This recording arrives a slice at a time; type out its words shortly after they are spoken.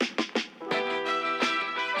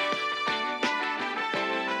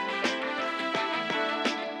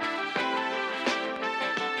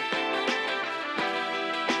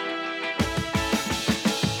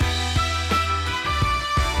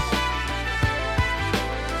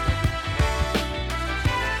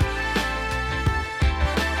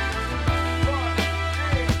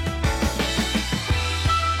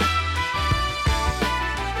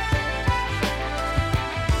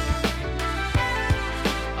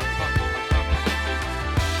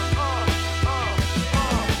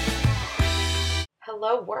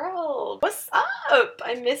Hello world! What's up?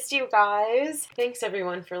 I missed you guys. Thanks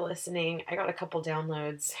everyone for listening. I got a couple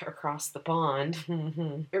downloads across the pond.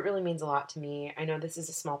 It really means a lot to me. I know this is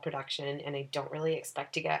a small production and I don't really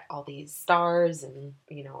expect to get all these stars and,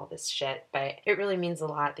 all this shit, but it really means a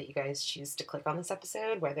lot that you guys choose to click on this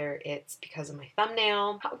episode, whether it's because of my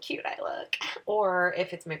thumbnail, how cute I look, or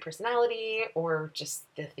if it's my personality, or just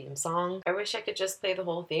the theme song. I wish I could just play the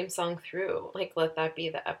whole theme song through. Like, let that be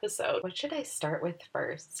the episode. What should I start with first?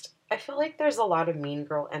 I feel like there's a lot of mean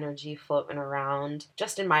girl energy floating around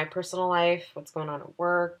just in my personal life, what's going on at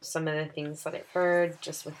work, some of the things that I've heard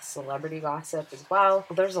just with celebrity gossip as well.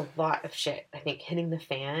 There's a lot of shit, I think, hitting the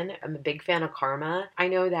fan. I'm a big fan of karma. I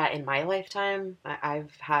know that in my lifetime,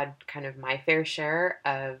 I've had kind of my fair share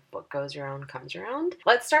of what goes around comes around.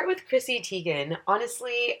 Let's start with Chrissy Teigen.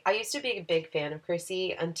 Honestly, I used to be a big fan of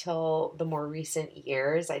Chrissy until the more recent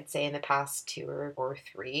years, I'd say in the past 2 or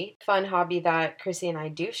 3. Fun hobby that Chrissy and I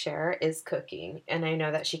do share is cooking, and I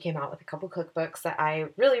know that she came out with a couple cookbooks that I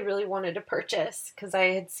really wanted to purchase because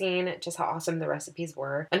I had seen just how awesome the recipes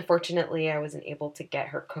were. Unfortunately, I wasn't able to get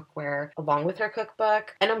her cookware along with her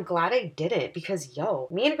cookbook, and I'm glad I didn't because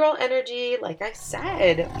mean girl energy, like I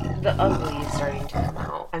said, the ugly is starting to come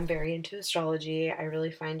out. I'm very into astrology. I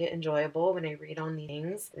really find it enjoyable when I read on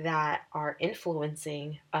things that are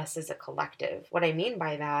influencing us as a collective. What I mean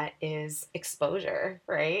by that is exposure,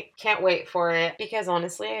 right? Can't wait for it because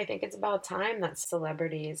honestly, I think it's about time that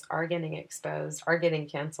celebrities are getting exposed, are getting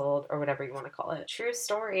canceled, or whatever you want to call it. True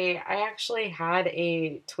story, I actually had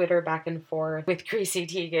a Twitter back and forth with Chrissy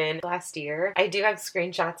Teigen last year. I do have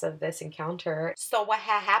screenshots of this encounter. So what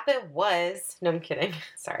had happened was, no, I'm kidding.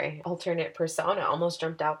 Sorry, alternate persona almost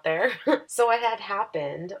jumped out there. So what had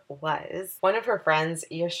happened was one of her friends,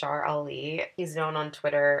 Yashar Ali, he's known on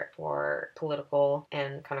Twitter for political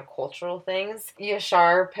and kind of cultural things.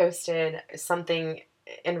 Yashar posted something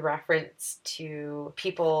in reference to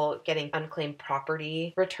people getting unclaimed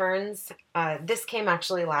property returns. This came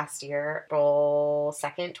actually last year, April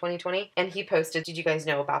 2nd, 2020. And he posted, did you guys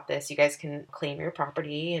know about this? You guys can claim your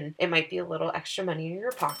property and it might be a little extra money in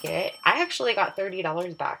your pocket. I actually got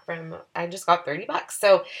 $30 back I just got $30.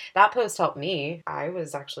 So that post helped me. I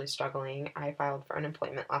was actually struggling. I filed for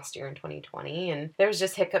unemployment last year in 2020 and there was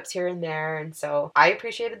just hiccups here and there. And so I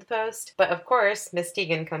appreciated the post. But of course, Miss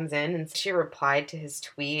Teigen comes in and she replied to his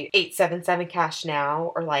tweet 877 cash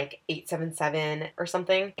now or like 877 or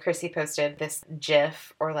something. Chrissy posted this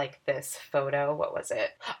gif or like this photo. What was it?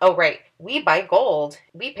 Oh, right. We buy gold.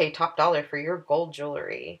 We pay top dollar for your gold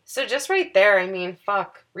jewelry. So just right there, I mean,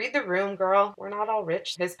 fuck. Read the room, girl. We're not all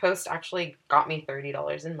rich. His post actually got me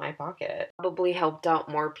 $30 in my pocket. Probably helped out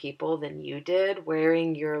more people than you did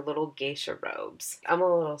wearing your little geisha robes. I'm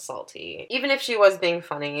a little salty. Even if she was being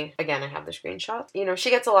funny, again, I have the screenshots. She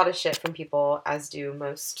gets a lot of shit from people, as do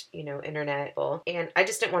most, internet people. And I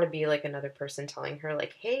just didn't want to be like another person telling her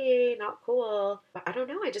like, hey, not cool. But I don't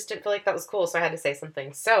know. I just didn't feel like that was cool. So I had to say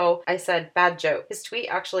something. So I said, bad joke. His tweet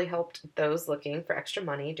actually helped those looking for extra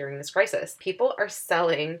money during this crisis. People are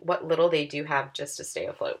selling what little they do have just to stay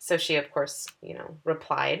afloat. So she, of course,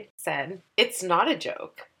 replied, said, it's not a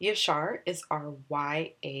joke. Yashar is our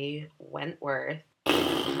Y.A. Wentworth.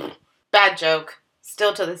 Bad joke.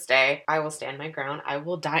 Still to this day, I will stand my ground. I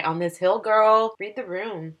will die on this hill, girl. Read the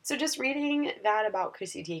room. So just reading that about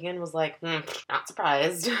Chrissy Teigen was like, not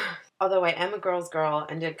surprised. Although I am a girl's girl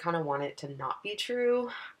and did kind of want it to not be true,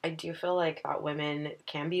 I do feel like that women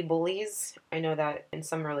can be bullies. I know that in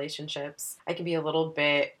some relationships, I can be a little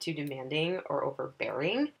bit too demanding or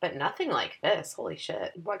overbearing, but nothing like this. Holy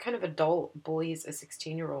shit. What kind of adult bullies a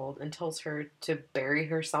 16-year-old and tells her to bury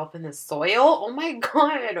herself in the soil? Oh my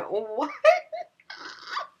god, what?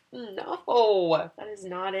 No, that is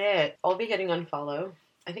not it. I'll be hitting unfollow.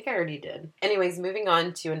 I think I already did. Anyways, moving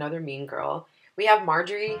on to another mean girl. We have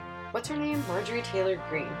Marjorie, what's her name? Marjorie Taylor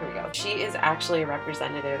Greene. Here we go. She is actually a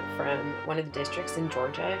representative from one of the districts in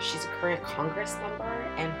Georgia. She's a current Congress member,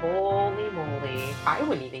 and holy moly, I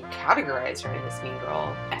wouldn't even categorize her in this mean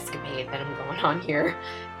girl escapade that I'm going on here.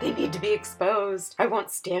 They need to be exposed. I won't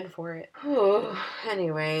stand for it.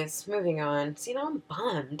 Anyways, moving on. So, I'm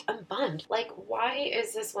bummed. Like, why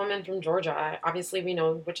is this woman from Georgia? Obviously, we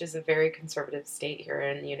know which is a very conservative state here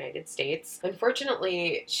in the United States.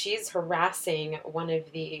 Unfortunately, she's harassing one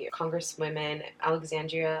of the congresswomen,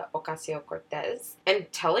 Alexandria Ocasio-Cortez,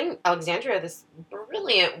 and telling Alexandria, this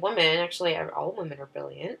brilliant woman, actually, all women are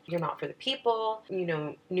brilliant, you're not for the people,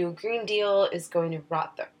 New Green Deal is going to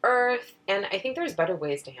rot the earth, and I think there's better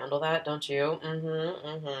ways to handle that, don't you?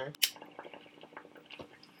 Now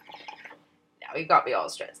you got me all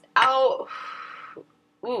stressed out.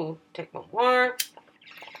 Ooh, take one more.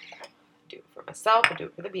 do it for myself. I do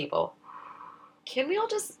it for the people. Can we all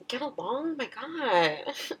just get along? My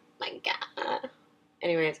God. My God.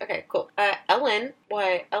 Anyways, okay, cool. Ellen.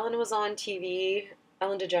 What? Ellen was on TV.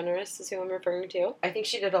 Ellen DeGeneres is who I'm referring to. I think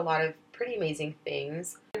she did a lot of pretty amazing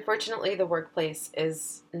things. Unfortunately, the workplace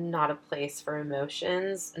is not a place for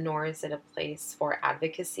emotions, nor is it a place for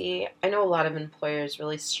advocacy. I know a lot of employers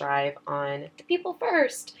really strive on the people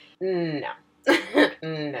first. No.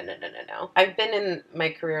 No. I've been in my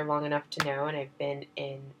career long enough to know, and I've been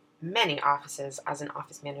in many offices as an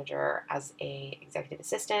office manager, as a executive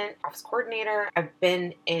assistant, office coordinator. I've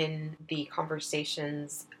been in the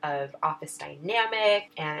conversations of office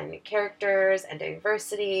dynamic and characters and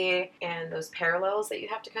diversity and those parallels that you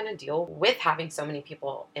have to kind of deal with having so many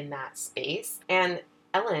people in that space. And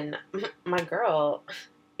Ellen, my girl,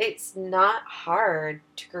 it's not hard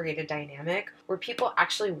to create a dynamic where people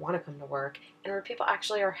actually want to come to work and where people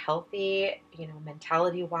actually are healthy,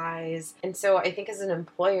 mentality wise. And so I think as an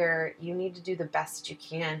employer, you need to do the best that you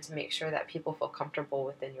can to make sure that people feel comfortable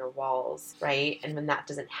within your walls, right? And when that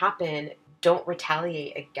doesn't happen, don't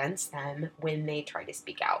retaliate against them when they try to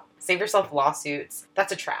speak out. Save yourself lawsuits.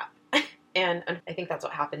 That's a trap. And I think that's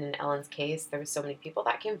what happened in Ellen's case. There was so many people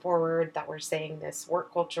that came forward that were saying this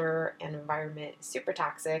work culture and environment is super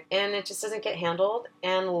toxic and it just doesn't get handled.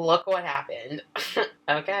 And look what happened.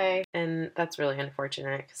 Okay. And that's really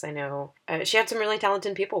unfortunate because I know she had some really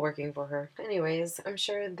talented people working for her. Anyways, I'm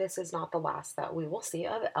sure this is not the last that we will see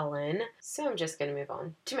of Ellen. So I'm just going to move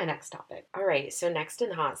on to my next topic. All right. So next in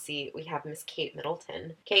the hot seat, we have Miss Kate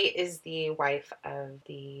Middleton. Kate is the wife of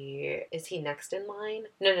is he next in line?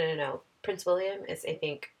 No. Prince William is, I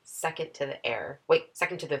think, second to the heir. Wait,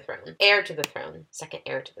 second to the throne. Heir to the throne. Second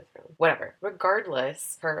heir to the throne. Whatever.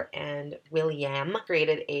 Regardless, her and William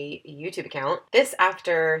created a YouTube account. This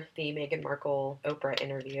after the Meghan Markle Oprah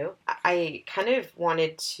interview. I kind of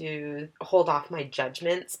wanted to hold off my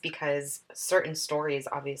judgments because certain stories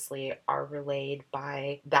obviously are relayed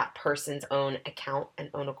by that person's own account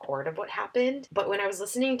and own accord of what happened. But when I was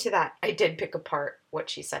listening to that, I did pick apart what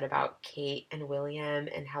she said about Kate and William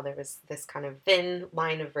and how there was this kind of thin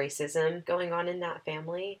line of racism going on in that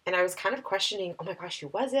family. And I was kind of questioning, oh my gosh, who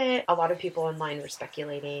was it? A lot of people online were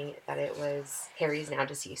speculating that it was Harry's now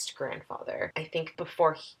deceased grandfather. I think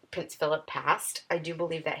before Prince Philip passed, I do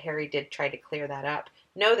believe that Harry did try to clear that up.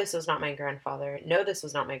 No, this was not my grandfather. No, this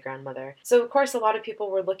was not my grandmother. So, of course, a lot of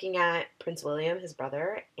people were looking at Prince William, his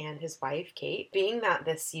brother, and his wife, Kate. Being that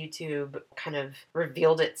this YouTube kind of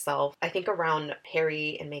revealed itself, I think around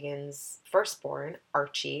Harry and Meghan's firstborn,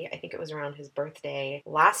 Archie. I think it was around his birthday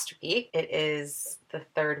last week. It is the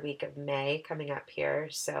 3rd week of May coming up here,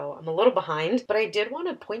 so I'm a little behind. But I did want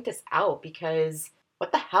to point this out because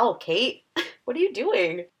what the hell, Kate? What are you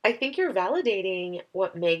doing? I think you're validating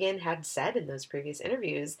what Meghan had said in those previous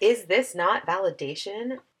interviews. Is this not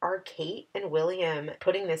validation? Are Kate and William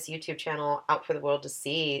putting this YouTube channel out for the world to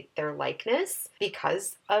see their likeness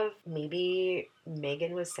because of maybe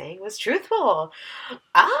Meghan was saying was truthful?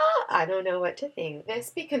 I don't know what to think. This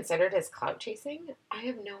be considered as clout chasing? I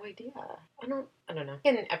have no idea. I don't know.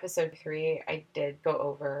 In episode 3, I did go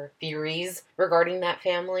over theories regarding that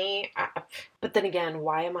family. But then again,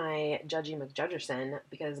 why am I judging McJudgerson?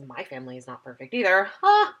 Because my family is not perfect either.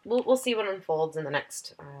 We'll see what unfolds in the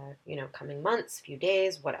next, coming months, few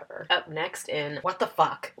days, whatever. Up next in What the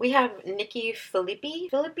Fuck, we have Nikki Phillippi?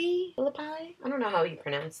 I don't know how you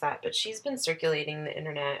pronounce that, but she's been circulating the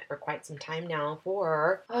internet for quite some time now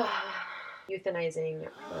for euthanizing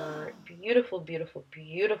her beautiful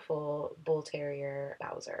bull terrier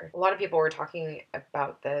Bowser. A lot of people were talking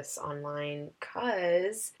about this online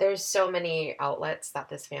because there's so many outlets that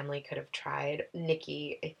this family could have tried.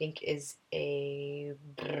 Nikki, I think, has been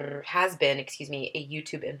a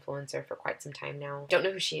YouTube influencer for quite some time now. Don't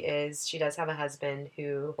know who she is. She does have a husband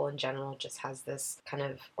who, in general, just has this kind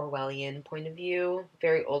of Orwellian point of view.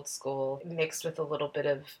 Very old school, mixed with a little bit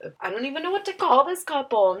of I don't even know what to call this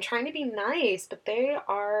couple. I'm trying to be nice, but they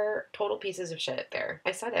are total pieces of shit there.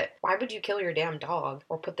 I said it. Why would you kill your damn dog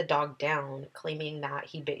or put the dog down claiming that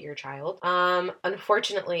he bit your child?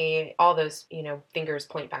 Unfortunately, all those, fingers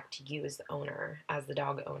point back to you as the owner, as the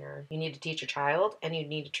dog owner. You need to teach your child and you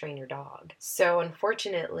need to train your dog. So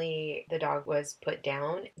unfortunately, the dog was put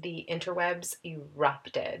down. The interwebs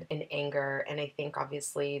erupted in anger, and I think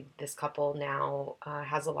obviously this couple now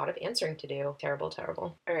has a lot of answering to do. Terrible.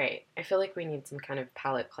 All right, I feel like we need some kind of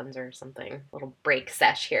palate cleanser or something. A little break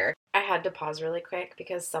sesh here. I had to pause really quick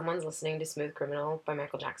because someone's listening to Smooth Criminal by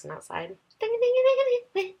Michael Jackson outside.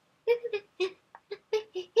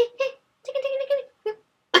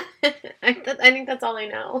 I think that's all I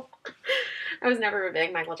know. I was never a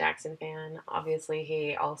big Michael Jackson fan. Obviously,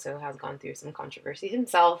 he also has gone through some controversy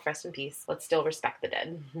himself. Rest in peace. Let's still respect the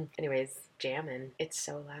dead. Anyways, jamming. It's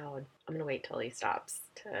so loud. I'm gonna wait till he stops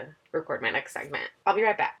to record my next segment. I'll be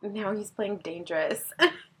right back. Now he's playing Dangerous.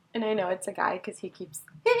 And I know it's a guy because he keeps...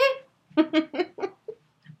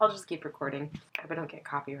 I'll just keep recording. I hope I don't get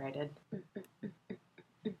copyrighted.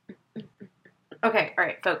 Okay,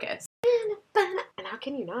 alright, focus. And how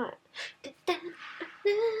can you not?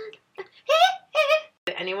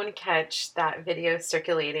 Did anyone catch that video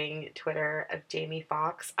circulating Twitter of Jamie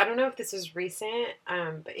Foxx? I don't know if this was recent,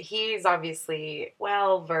 but he's obviously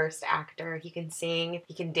well-versed actor. He can sing,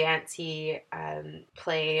 he can dance, he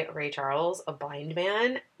play Ray Charles, a blind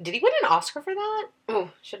man. Did he win an Oscar for that? Oh,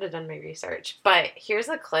 should have done my research. But here's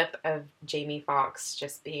a clip of Jamie Foxx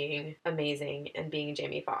just being amazing and being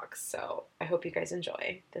Jamie Foxx. So I hope you guys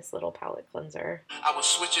enjoy this little palate cleanser. I would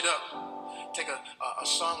switch it up, take a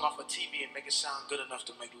song off of TV and make it sound good enough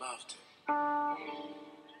to make love to.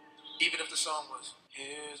 Even if the song was,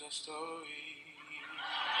 here's a story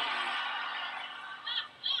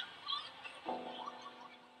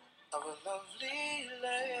of a lovely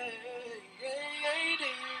lady,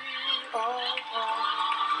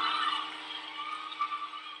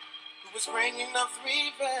 who was bringing up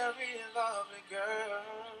three very lovely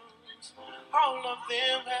girls. All of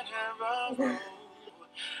them had hair of gold,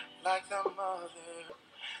 like their mother.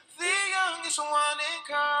 The youngest one in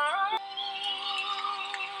curl.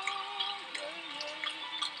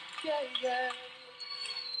 Yeah.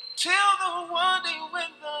 Till the one day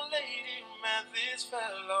when the lady met this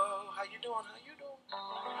fellow. How you doing?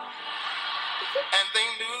 And they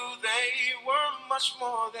knew they were much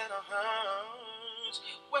more than a hunch.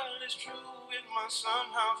 Well, it's true, it must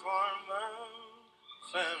somehow form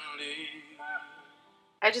a family.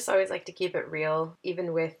 I just always like to keep it real,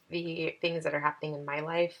 even with the things that are happening in my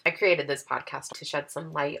life. I created this podcast to shed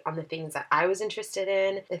some light on the things that I was interested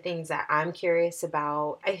in, the things that I'm curious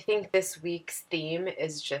about. I think this week's theme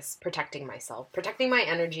is just protecting myself, protecting my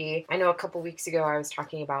energy. I know a couple weeks ago I was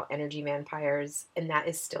talking about energy vampires, and that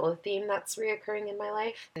is still a theme that's reoccurring in my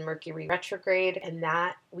life. And Mercury retrograde, and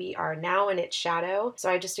that we are now in its shadow. So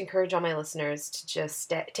I just encourage all my listeners to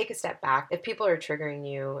just take a step back. If people are triggering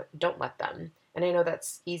you, don't let them. And I know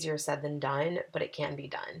that's easier said than done, but it can be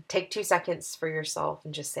done. Take 2 seconds for yourself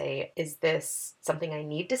and just say, is this something I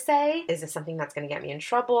need to say? Is this something that's going to get me in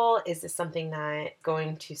trouble? Is this something that's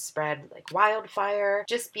going to spread like wildfire?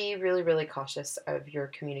 Just be really, really cautious of your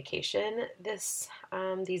communication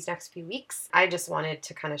these next few weeks. I just wanted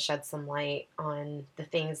to kind of shed some light on the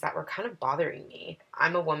things that were kind of bothering me.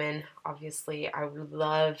 I'm a woman, obviously. I would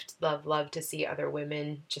love to see other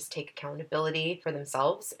women just take accountability for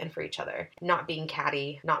themselves and for each other. Not being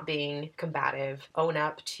catty, not being combative, own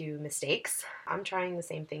up to mistakes. I'm trying the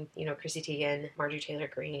same thing. You know, Chrissy Teigen, Marjorie Taylor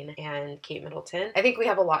Greene, and Kate Middleton. I think we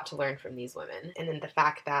have a lot to learn from these women. And in the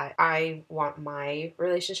fact that I want my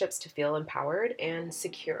relationships to feel empowered and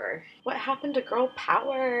secure. What happened to girl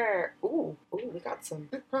power? Ooh, we got some.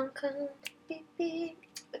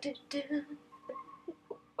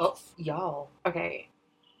 Oh, y'all. Okay.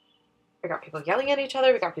 We got people yelling at each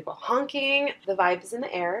other. We got people honking. The vibe is in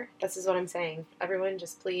the air. This is what I'm saying. Everyone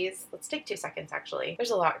just please, let's take 2 seconds actually.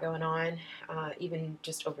 There's a lot going on, even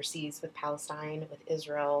just overseas with Palestine, with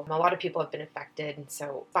Israel. A lot of people have been affected. And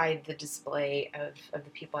so by the display of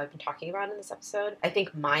the people I've been talking about in this episode, I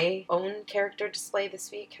think my own character display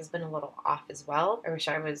this week has been a little off as well. I wish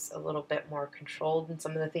I was a little bit more controlled in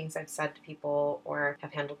some of the things I've said to people or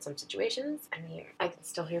have handled some situations. I mean, I can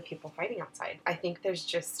still hear people fighting outside. I think there's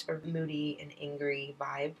just a moody and angry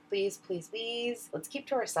vibe. Please, let's keep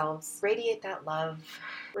to ourselves. Radiate that love.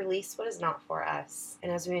 Release what is not for us.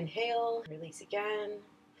 And as we inhale, release again.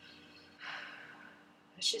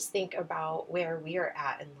 Let's just think about where we are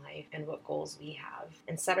at in life and what goals we have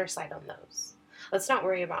and set our sight on those. Let's not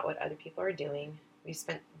worry about what other people are doing. We've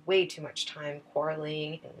spent way too much time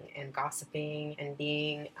quarreling and gossiping and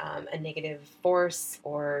being a negative force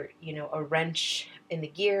or, a wrench in the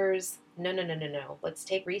gears. No. Let's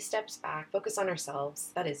take 3 steps back, focus on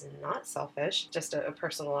ourselves. That is not selfish. Just a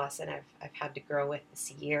personal lesson I've had to grow with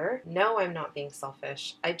this year. No, I'm not being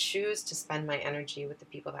selfish. I choose to spend my energy with the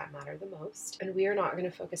people that matter the most. And we are not going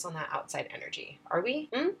to focus on that outside energy. Are we?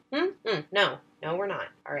 No, we're not.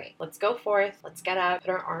 All right, let's go forth. Let's get up,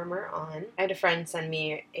 put our armor on. I had a friend send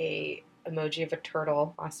me a emoji of a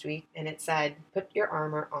turtle last week, and it said, "Put your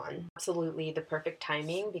armor on." Absolutely the perfect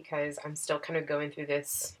timing, because I'm still kind of going through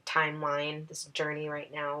this timeline, this journey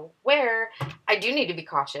right now, where I do need to be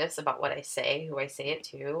cautious about what I say, who I say it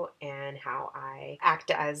to, and how I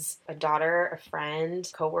act as a daughter, a friend,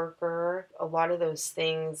 coworker. A lot of those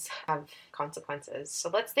things have consequences. So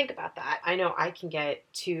let's think about that. I know I can get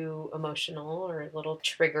too emotional or a little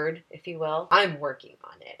triggered, if you will. I'm working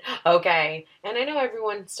on it. Okay. And I know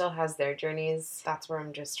everyone still has their journeys. That's where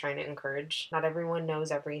I'm just trying to encourage. Not everyone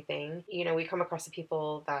knows everything. You know, we come across the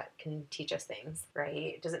people that can teach us things, right?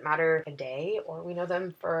 It doesn't matter a day or we know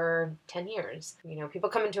them for 10 years. You know, people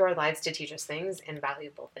come into our lives to teach us things and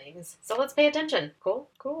valuable things. So let's pay attention. Cool?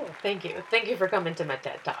 Cool. Thank you. Thank you for coming to my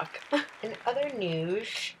TED Talk. In other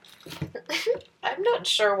news, I'm not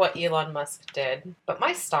sure what Elon Musk did, but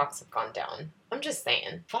my stocks have gone down. I'm just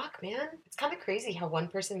saying. Fuck, man. It's kind of crazy how one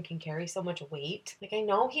person can carry so much weight. Like, I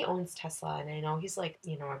know he owns Tesla, and I know he's like,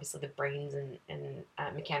 you know, obviously the brains and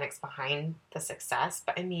mechanics behind the success.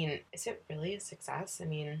 But I mean, is it really a success? I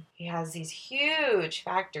mean, he has these huge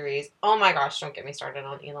factories. Oh my gosh, don't get me started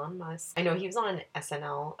on Elon Musk. I know he was on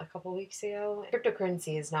SNL a couple weeks ago.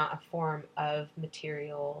 Cryptocurrency is not a form of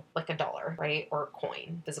material like a dollar, right? Or a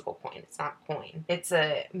coin, physical coin. It's not coin. It's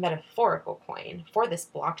a metaphorical coin for this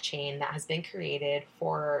blockchain that has been created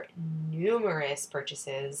for numerous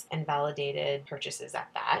purchases and validated purchases at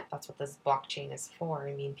that. That's what this blockchain is for.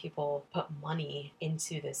 I mean, people put money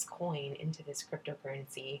into this coin, into this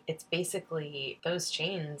cryptocurrency. It's basically, those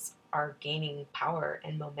chains are gaining power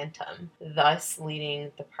and momentum, thus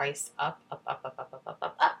leading the price up.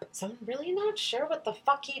 So I'm really not sure what the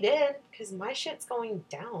fuck he did, because my shit's going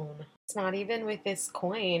down. It's not even with this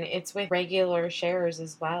coin, it's with regular shares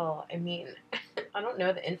as well. I mean, I don't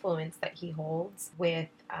know the influence that he holds with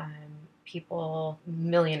people,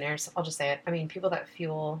 millionaires, I'll just say it. I mean, people that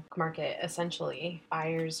fuel the market, essentially.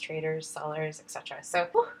 Buyers, traders, sellers, etc. So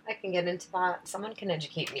I can get into that. Someone can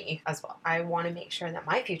educate me as well. I want to make sure that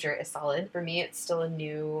my future is solid. For me, it's still a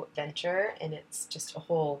new venture, and it's just a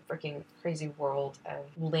whole freaking crazy world of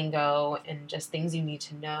lingo and just things you need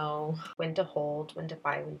to know. When to hold, when to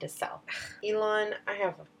buy, when to sell. Elon, I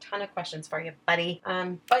have a ton of questions for you, buddy.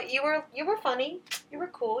 But you were funny. You were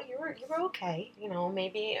cool. You were okay. You know,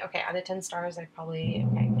 maybe, okay, out of 10 stars, I'd probably,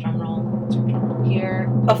 okay, drum roll here.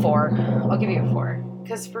 A 4. I'll give you a 4.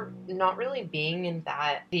 Because for not really being in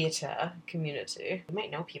that theater community, you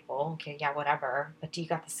might know people, okay, yeah, whatever, but do you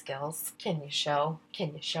got the skills? Can you show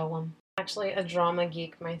them? Actually a drama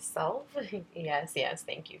geek myself. Yes,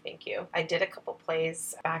 thank you. I did a couple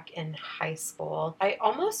plays back in high school. I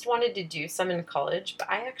almost wanted to do some in college, but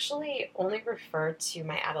I actually only refer to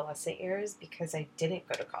my adolescent years because I didn't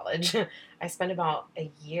go to college. I spent about a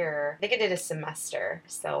year, I think I did a semester,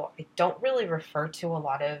 so I don't really refer to a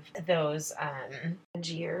lot of those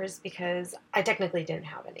years because I technically didn't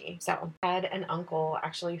have any. So I had an uncle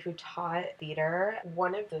actually who taught theater.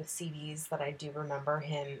 One of the CDs that I do remember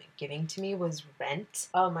him giving to me was Rent.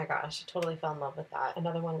 Oh my gosh, I totally fell in love with that.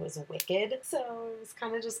 Another one was Wicked. So it was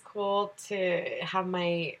kind of just cool to have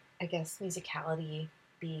my, I guess, musicality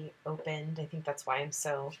be opened. I think that's why I'm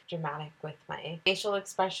so dramatic with my facial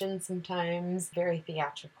expressions sometimes. Very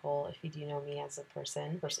theatrical, if you do know me as a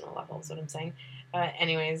person. Personal level is what I'm saying.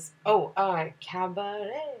 Anyways,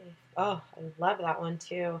 Cabaret. Oh, I love that one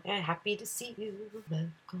too. Yeah, happy to see you.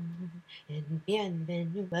 Welcome and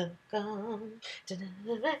bienvenue. Welcome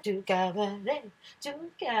to Cabaret.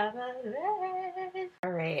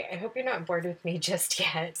 Alright, I hope you're not bored with me just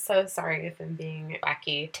yet. So sorry if I'm being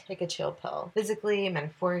wacky. Take a chill pill. Physically,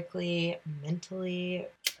 metaphorically, mentally.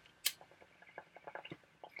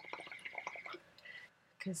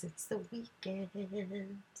 Because it's the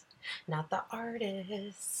weekend. Not the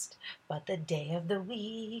artist, but the day of the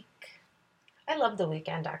week. I love The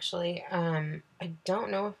Weeknd, actually. I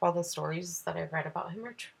don't know if all the stories that I've read about him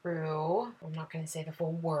are true. I'm not going to say the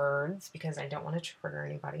full words because I don't want to trigger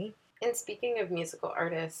anybody. And speaking of musical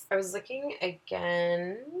artists, I was looking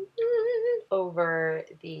again over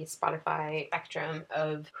the Spotify spectrum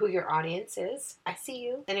of who your audience is. I see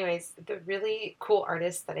you. Anyways, the really cool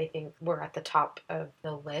artists that I think were at the top of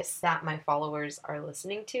the list that my followers are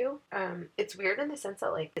listening to. It's weird in the sense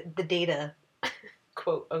that, like, the data,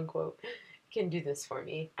 quote unquote, can do this for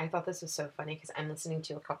me. I thought this was so funny because I'm listening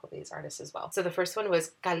to a couple of these artists as well. So the first one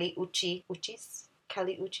was Kali Uchis,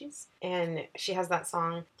 and she has that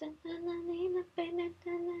song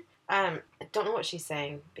I don't know what she's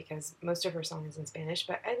saying because most of her song is in Spanish,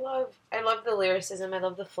 but I love the lyricism. I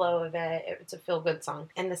love the flow of it. It's a feel good song.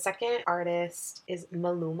 And the second artist is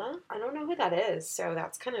Maluma. I don't know who that is, so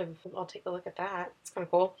that's kind of, I'll take a look at that. It's kind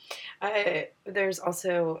of cool. There's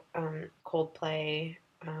also Coldplay,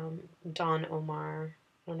 Don Omar.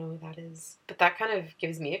 I don't know who that is, but that kind of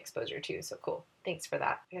gives me exposure too. So cool. Thanks for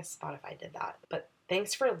that. I guess Spotify did that, but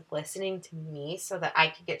thanks for listening to me so that I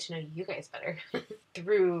could get to know you guys better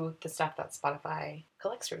through the stuff that Spotify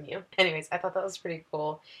collects from you. Anyways, I thought that was pretty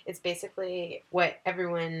cool. It's basically what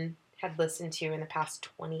everyone had listened to in the past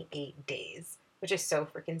 28 days, which is so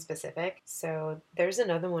freaking specific. So there's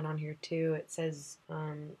another one on here too. It says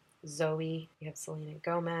Zoe. You have Selena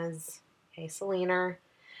Gomez. Hey, Selena.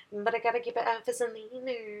 But I gotta keep it up for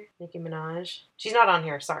Selena. Nicki Minaj. She's not on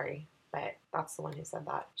here, sorry. But that's the one who said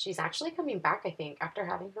that. She's actually coming back, I think, after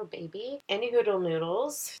having her baby. Anyhoodle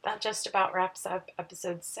noodles. That just about wraps up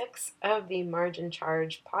episode 6 of the Marge in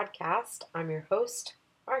Charge podcast. I'm your host,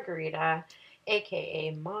 Margarita,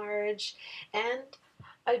 aka Marge, and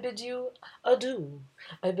I bid you adieu.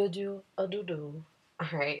 I bid you adieu.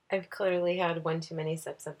 Alright, I've clearly had one too many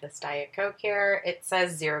sips of this Diet Coke here. It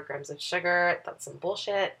says 0 grams of sugar. That's some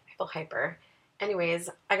bullshit. I feel hyper. Anyways,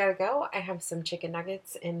 I gotta go. I have some chicken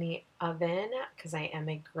nuggets in the oven because I am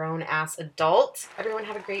a grown-ass adult. Everyone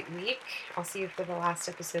have a great week. I'll see you for the last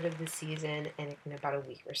episode of the season in about a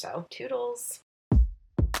week or so. Toodles!